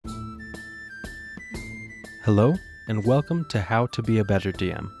Hello, and welcome to How to Be a Better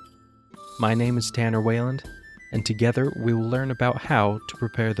DM. My name is Tanner Wayland, and together we will learn about how to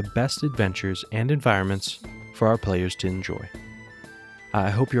prepare the best adventures and environments for our players to enjoy. I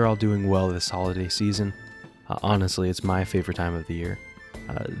hope you're all doing well this holiday season. Honestly, it's my favorite time of the year.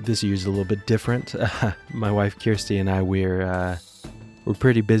 This year's a little bit different. My wife Kirsty and I, we're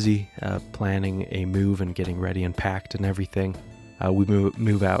pretty busy planning a move and getting ready and packed and everything. We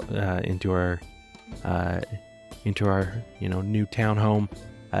move out into our new townhome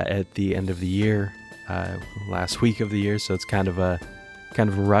at the end of the year, last week of the year. So it's kind of a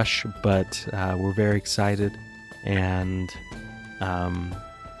rush, but we're very excited, and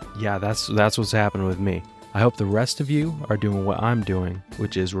that's what's happening with me. I hope the rest of you are doing what I'm doing,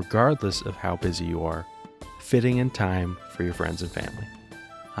 which is, regardless of how busy you are, fitting in time for your friends and family.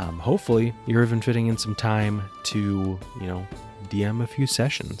 Hopefully you're even fitting in some time to, DM a few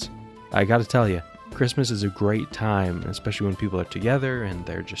sessions. I gotta tell you, Christmas is a great time, especially when people are together and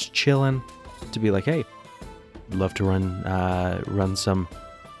they're just chilling, to be like, hey, I'd love to run some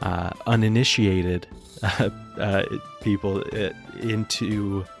uninitiated people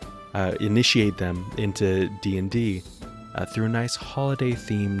initiate them into D&D through a nice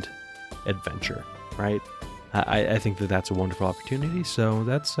holiday-themed adventure, right? I think that's a wonderful opportunity, so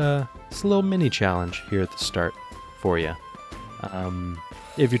that's it's a little mini challenge here at the start for you.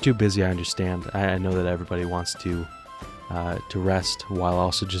 If you're too busy, I understand. I know that everybody wants to rest while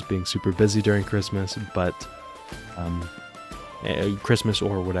also just being super busy during Christmas, but Christmas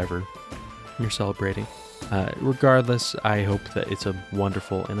or whatever you're celebrating. Regardless, I hope that it's a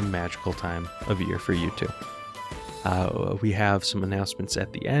wonderful and a magical time of year for you too. We have some announcements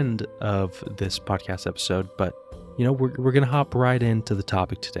at the end of this podcast episode, but we're gonna hop right into the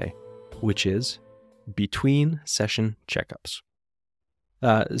topic today, which is between session checkups.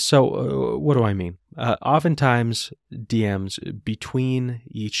 So what do I mean? Oftentimes, DMs, between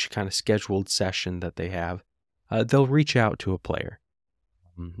each kind of scheduled session that they have, they'll reach out to a player.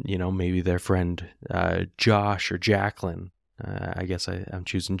 Maybe their friend Josh or Jacqueline. I guess I'm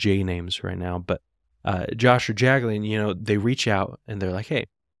choosing J names right now, but Josh or Jacqueline, they reach out and they're like, hey,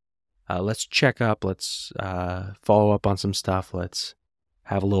 let's check up. Let's follow up on some stuff. Let's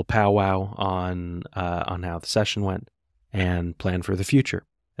have a little powwow on how the session went and plan for the future.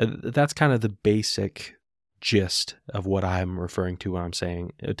 That's kind of the basic gist of what I'm referring to when I'm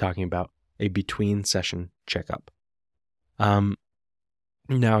talking about a between session checkup. Now,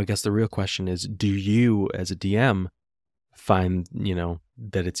 I guess the real question is, do you as a DM find,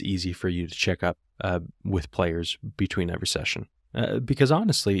 that it's easy for you to check up with players between every session? Because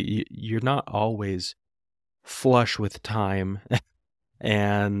honestly, you're not always flush with time.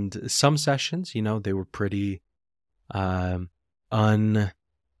 And some sessions, they were pretty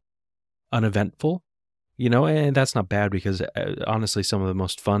uneventful, and that's not bad, because honestly, some of the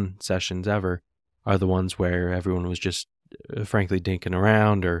most fun sessions ever are the ones where everyone was just frankly dinking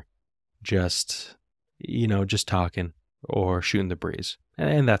around, or just talking or shooting the breeze,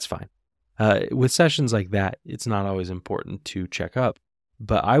 and that's fine. With sessions like that, it's not always important to check up,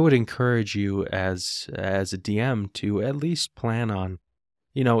 but I would encourage you as a DM to at least plan on,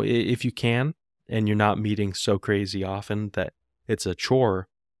 if you can, and you're not meeting so crazy often that it's a chore,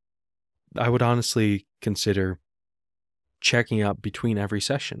 I would honestly consider checking up between every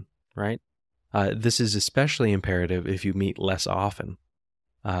session, right? This is especially imperative if you meet less often.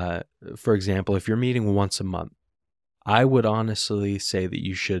 For example, if you're meeting once a month, I would honestly say that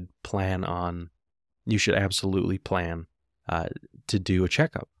you should absolutely plan to do a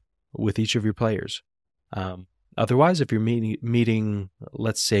checkup with each of your players. Otherwise, if you're meeting,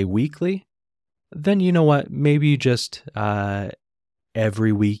 let's say, weekly, then you know what? Maybe you just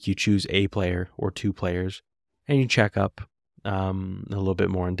every week you choose a player or two players and you check up a little bit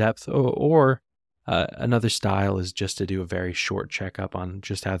more in depth. Or another style is just to do a very short checkup on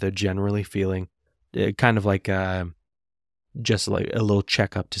just how they're generally feeling, kind of like just like a little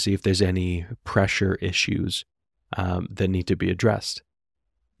checkup to see if there's any pressure issues that need to be addressed.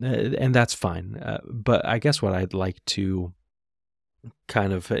 And that's fine. But I guess what I'd like to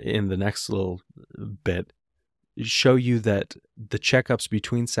kind of in the next little bit show you that the checkups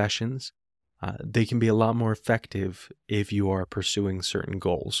between sessions, they can be a lot more effective if you are pursuing certain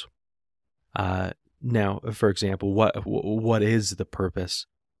goals. Now, for example, what is the purpose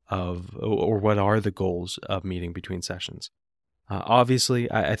of, or what are the goals of meeting between sessions?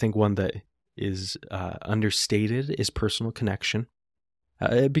 Obviously, I think one that is understated is personal connection.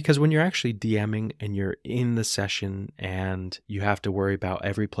 Because when you're actually DMing and you're in the session and you have to worry about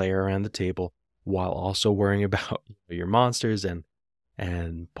every player around the table while also worrying about your monsters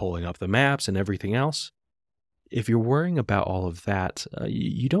and pulling up the maps and everything else, if you're worrying about all of that,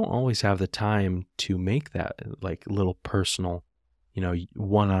 you don't always have the time to make that like little personal,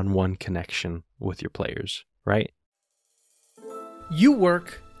 one-on-one connection with your players, right? You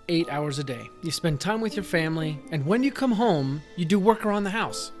work 8 hours a day. You spend time with your family, and when you come home, you do work around the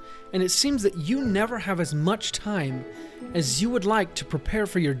house. And it seems that you never have as much time as you would like to prepare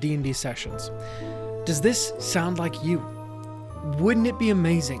for your D&D sessions. Does this sound like you? Wouldn't it be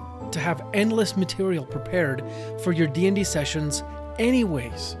amazing to have endless material prepared for your D&D sessions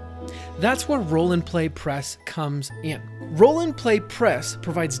anyways? That's where Roll and Play Press comes in. Roll and Play Press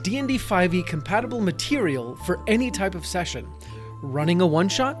provides D&D 5e compatible material for any type of session. Running a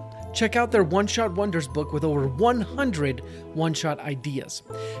one-shot? Check out their One-Shot Wonders book with over 100 one-shot ideas.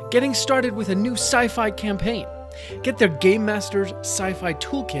 Getting started with a new sci-fi campaign? Get their Game Master's Sci-Fi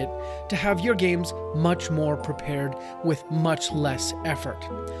Toolkit to have your games much more prepared with much less effort.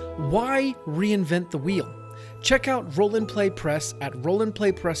 Why reinvent the wheel? Check out Roll and Play Press at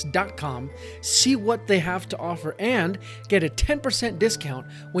rollandplaypress.com, see what they have to offer, and get a 10% discount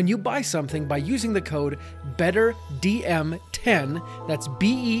when you buy something by using the code BETTERDM10, that's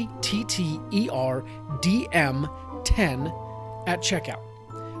BETTERDM10 at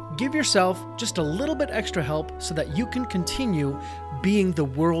checkout. Give yourself just a little bit extra help so that you can continue being the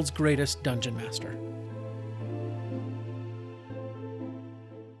world's greatest dungeon master.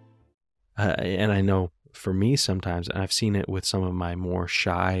 And I know for me sometimes, and I've seen it with some of my more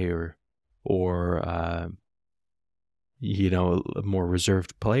shy or more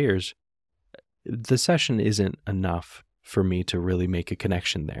reserved players, the session isn't enough for me to really make a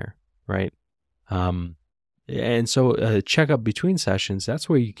connection there, right? And so a checkup between sessions, that's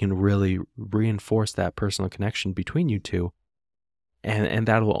where you can really reinforce that personal connection between you two, and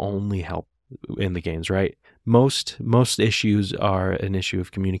that will only help in the games, right? Most issues are an issue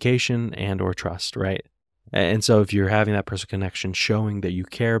of communication and or trust, right? And so if you're having that personal connection, showing that you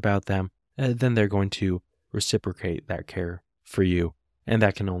care about them, then they're going to reciprocate that care for you. And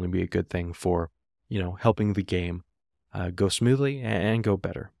that can only be a good thing for, helping the game go smoothly and go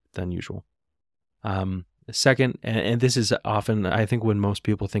better than usual. Second, and this is often, I think when most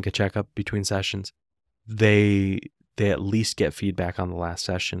people think a checkup between sessions, they at least get feedback on the last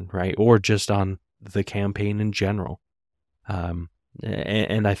session, right? Or just on the campaign in general. And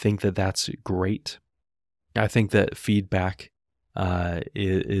I think that that's great. I think that feedback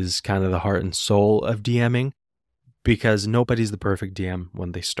is kind of the heart and soul of DMing, because nobody's the perfect DM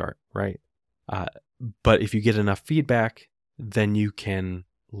when they start, right? But if you get enough feedback, then you can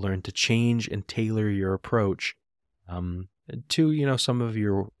learn to change and tailor your approach to some of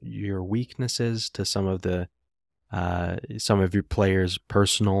your weaknesses, to some of your players'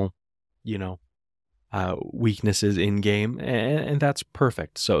 personal weaknesses in game, and that's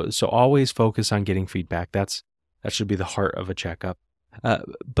perfect. So always focus on getting feedback. That should be the heart of a checkup.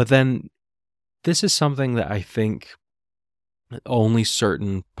 But then this is something that I think only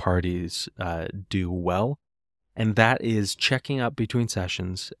certain parties do well, and that is checking up between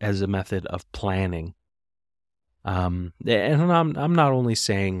sessions as a method of planning. And I'm not only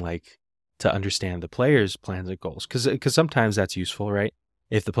saying like to understand the players' plans and goals, because sometimes that's useful, right?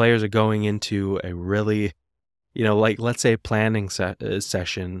 If the players are going into a really, like let's say a planning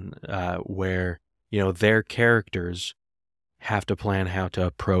session where, their characters have to plan how to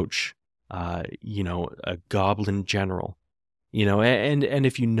approach, a goblin general, and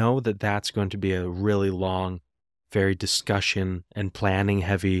if you know that that's going to be a really long, very discussion and planning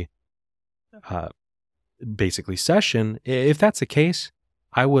heavy, basically session, if that's the case,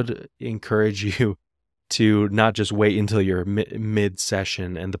 I would encourage you to not just wait until you're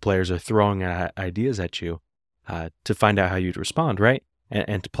mid-session and the players are throwing ideas at you to find out how you'd respond, right?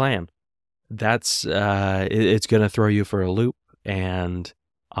 And to plan. That's it's going to throw you for a loop and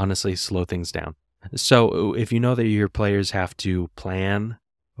honestly slow things down. So if you know that your players have to plan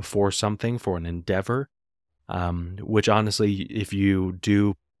for something, for an endeavor, which honestly, if you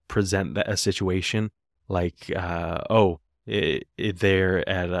do present a situation like, they're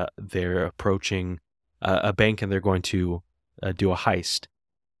approaching a bank and they're going to do a heist.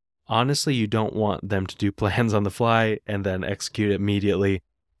 Honestly, you don't want them to do plans on the fly and then execute immediately,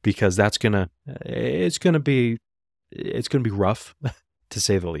 because it's gonna be rough to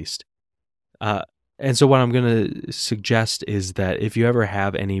say the least. And so what I'm gonna suggest is that if you ever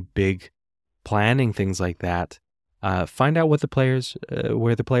have any big planning things like that, find out what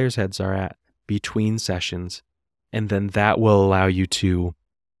where the players' heads are at between sessions, and then that will allow you to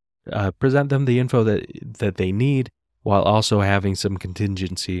present them the info that they need, while also having some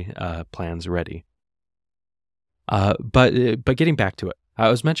contingency plans ready. But getting back to it, I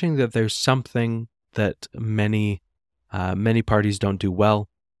was mentioning that there's something that many parties don't do well,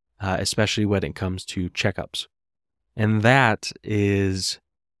 especially when it comes to checkups. And that is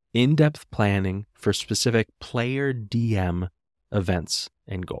in-depth planning for specific player DM events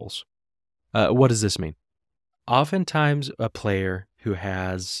and goals. What does this mean? Oftentimes, a player who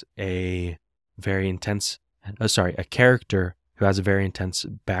has a character who has a very intense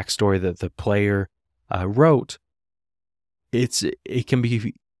backstory that the player wrote, it can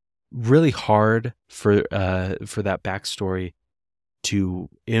be really hard for that backstory to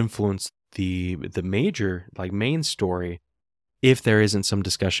influence the major, like, main story if there isn't some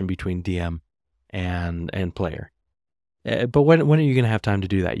discussion between DM and player. But when are you going to have time to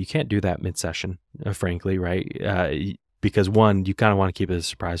do that? You can't do that mid-session, frankly, right? Because one, you kind of want to keep it a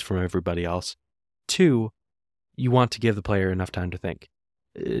surprise from everybody else. Two, you want to give the player enough time to think.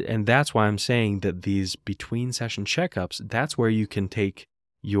 And that's why I'm saying that these between session checkups, that's where you can take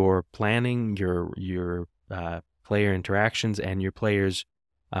your planning, your player interactions, and your players'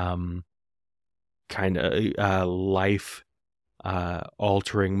 life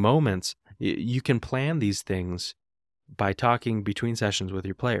altering moments. You can plan these things by talking between sessions with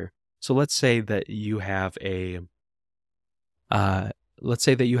your player. So let's say that you have a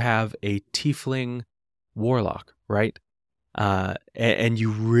tiefling warlock, right? And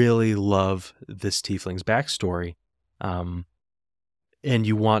you really love this tiefling's backstory, and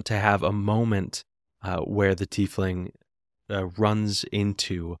you want to have a moment where the tiefling runs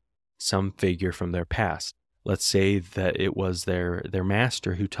into some figure from their past. Let's say that it was their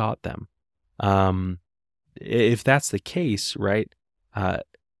master who taught them. If that's the case, right?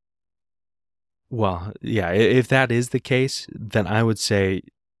 If that is the case, then I would say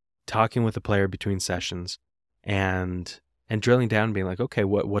talking with the player between sessions and drilling down and being like, okay,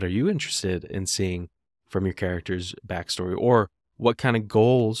 what are you interested in seeing from your character's backstory? Or what kind of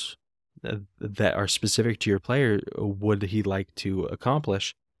goals that are specific to your player would he like to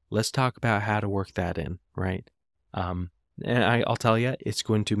accomplish? Let's talk about how to work that in, right? And I'll tell you, it's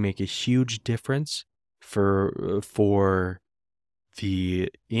going to make a huge difference for the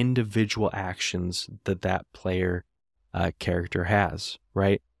individual actions that player character has,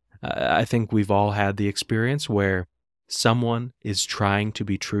 right? I think we've all had the experience where someone is trying to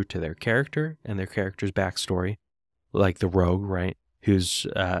be true to their character and their character's backstory, like the rogue, right? Who's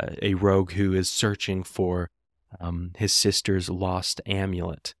a rogue who is searching for his sister's lost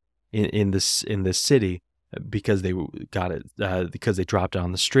amulet in this city because they got it because they dropped it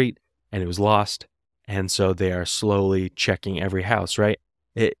on the street and it was lost, and so they are slowly checking every house, right?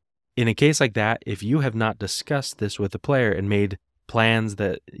 In a case like that, if you have not discussed this with the player and made plans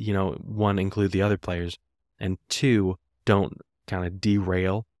that, one, include the other players, and two, don't kind of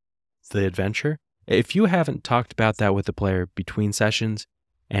derail the adventure. If you haven't talked about that with the player between sessions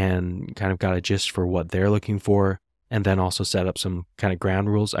and kind of got a gist for what they're looking for, and then also set up some kind of ground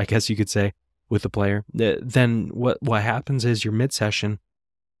rules, I guess you could say, with the player, then what happens is your mid-session,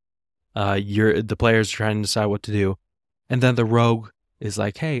 the players are trying to decide what to do, and then the rogue is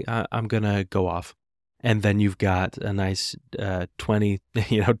like, hey, I'm going to go off. And then you've got a nice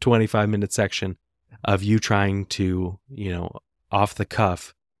 25-minute section of you trying to, off the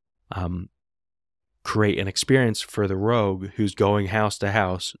cuff, create an experience for the rogue who's going house to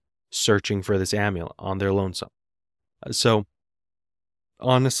house searching for this amulet on their lonesome. So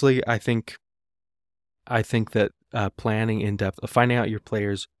honestly, I think that planning in depth, finding out your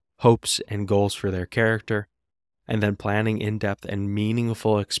players' hopes and goals for their character, and then planning in depth and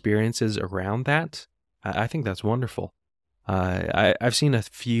meaningful experiences around that, I think that's wonderful. I've seen a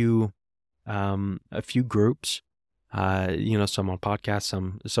few groups, some on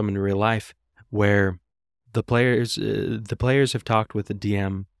podcasts, some in real life, where the players have talked with the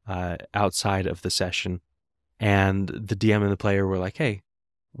DM outside of the session, and the DM and the player were like, hey,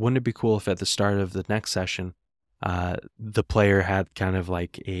 wouldn't it be cool if at the start of the next session, the player had kind of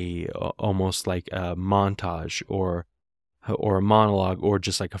like almost like a montage or a monologue or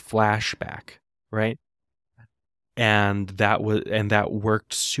just like a flashback, right? And that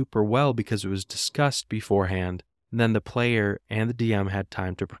worked super well because it was discussed beforehand. And then the player and the DM had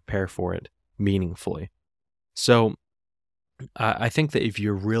time to prepare for it meaningfully. So I think that if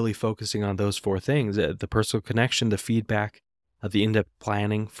you're really focusing on those four things, the personal connection, the feedback, the in-depth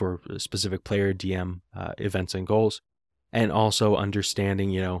planning for specific player DM events and goals, and also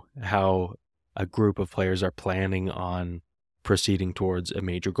understanding, how a group of players are planning on proceeding towards a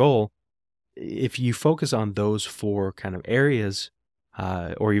major goal. If you focus on those four kind of areas,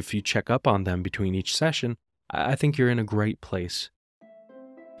 or if you check up on them between each session, I think you're in a great place.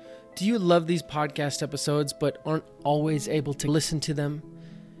 Do you love these podcast episodes but aren't always able to listen to them?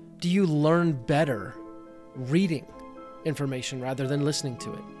 do you learn better reading information rather than listening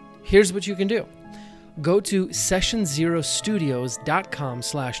to it? Here's what you can do. Go to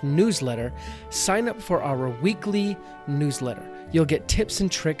sessionzerostudios.com/newsletter. Sign up for our weekly newsletter. You'll get tips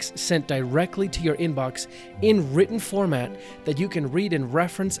and tricks sent directly to your inbox in written format that you can read and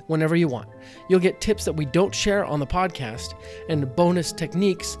reference whenever you want. You'll get tips that we don't share on the podcast and bonus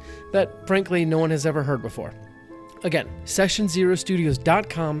techniques that, frankly, no one has ever heard before. Again,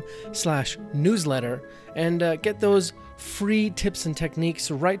 sessionzerostudios.com/newsletter and get those free tips and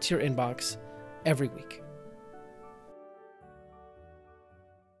techniques right to your inbox every week.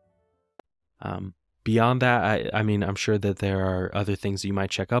 Beyond that, I mean, I'm sure that there are other things that you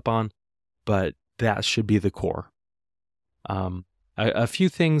might check up on, but that should be the core. A few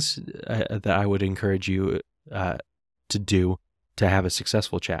things that I would encourage you to do to have a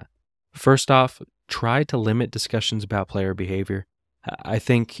successful chat. First off, try to limit discussions about player behavior. I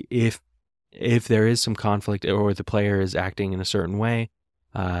think if there is some conflict or the player is acting in a certain way,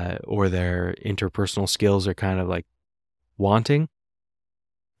 or their interpersonal skills are kind of like wanting,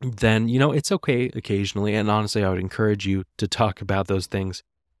 then, it's okay occasionally. And honestly, I would encourage you to talk about those things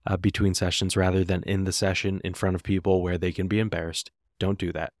between sessions rather than in the session in front of people where they can be embarrassed. Don't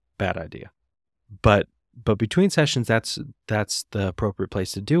do that. Bad idea. But between sessions, that's the appropriate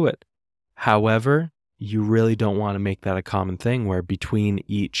place to do it. However, you really don't want to make that a common thing where between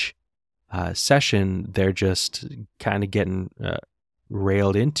each session, they're just kind of getting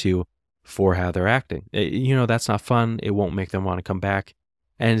railed into for how they're acting. That's not fun. It won't make them want to come back,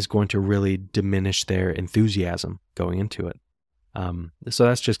 and is going to really diminish their enthusiasm going into it. So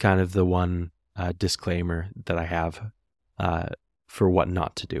that's just kind of the one disclaimer that I have for what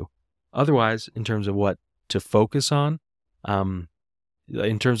not to do. Otherwise, in terms of what to focus on,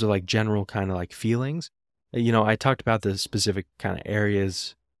 in terms of like general kind of like feelings, I talked about the specific kind of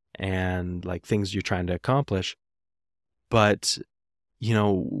areas and like things you're trying to accomplish, but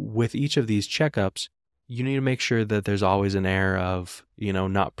with each of these checkups, you need to make sure that there's always an air of,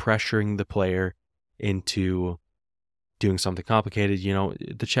 not pressuring the player into doing something complicated.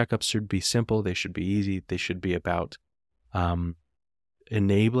 The checkups should be simple. They should be easy. They should be about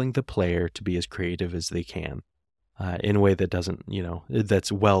enabling the player to be as creative as they can in a way that doesn't,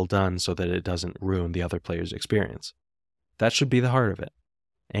 that's well done so that it doesn't ruin the other player's experience. That should be the heart of it.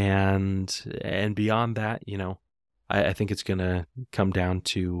 And beyond that, I think it's going to come down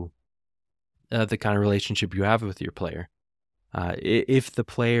to the kind of relationship you have with your player. If the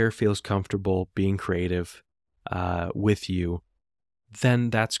player feels comfortable being creative with you, then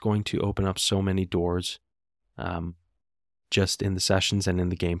that's going to open up so many doors just in the sessions and in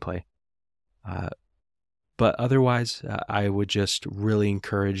the gameplay. But otherwise, I would just really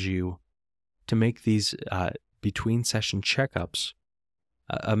encourage you to make these between session checkups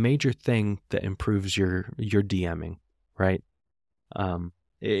a major thing that improves your DMing, right?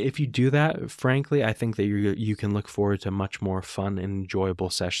 If you do that, frankly, I think that you can look forward to much more fun and enjoyable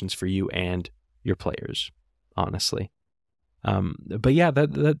sessions for you and your players, honestly. But yeah,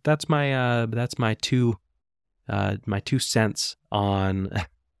 that's my 2 cents on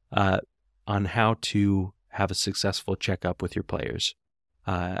how to have a successful checkup with your players.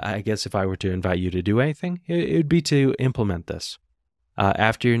 I guess if I were to invite you to do anything, it would be to implement this.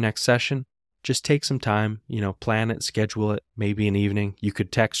 After your next session, just take some time, plan it, schedule it, maybe an evening. You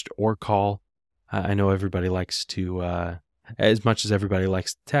could text or call. I know everybody likes to, as much as everybody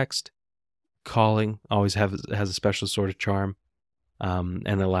likes to text, calling always has a special sort of charm, and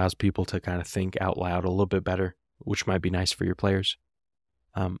allows people to kind of think out loud a little bit better, which might be nice for your players.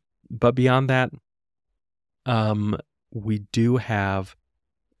 But beyond that, we do have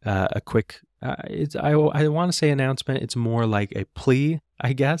a quick, I want to say announcement. It's more like a plea,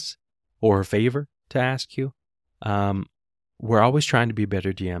 I guess, or a favor to ask you. We're always trying to be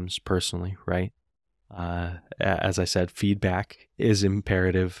better DMs personally, right? As I said, feedback is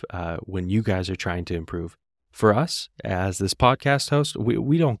imperative when you guys are trying to improve. For us, as this podcast host,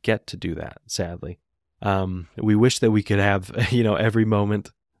 we don't get to do that, sadly. We wish that we could have, every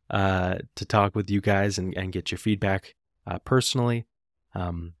moment to talk with you guys and get your feedback personally.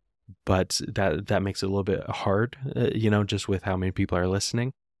 But that makes it a little bit hard, just with how many people are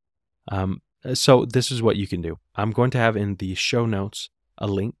listening. So this is what you can do. I'm going to have in the show notes a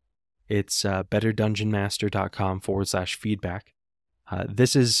link. It's betterdungeonmaster.com/feedback.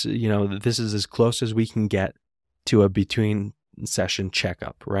 This is as close as we can get to a between session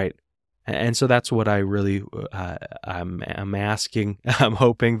checkup, right? And so that's what I really I'm asking. I'm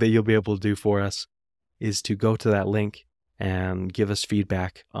hoping that you'll be able to do for us is to go to that link and give us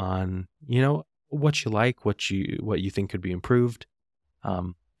feedback on what you like, what you think could be improved.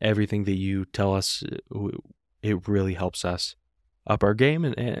 everything that you tell us, it really helps us up our game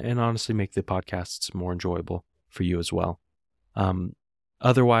and honestly make the podcasts more enjoyable for you as well.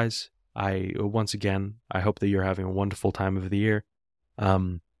 Otherwise, I hope that you're having a wonderful time of the year.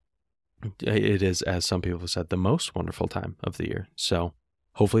 It is, as some people have said, the most wonderful time of the year. So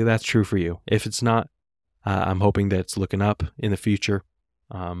hopefully that's true for you. If it's not, I'm hoping that it's looking up in the future.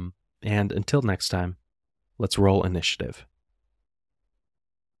 And until next time, let's roll initiative.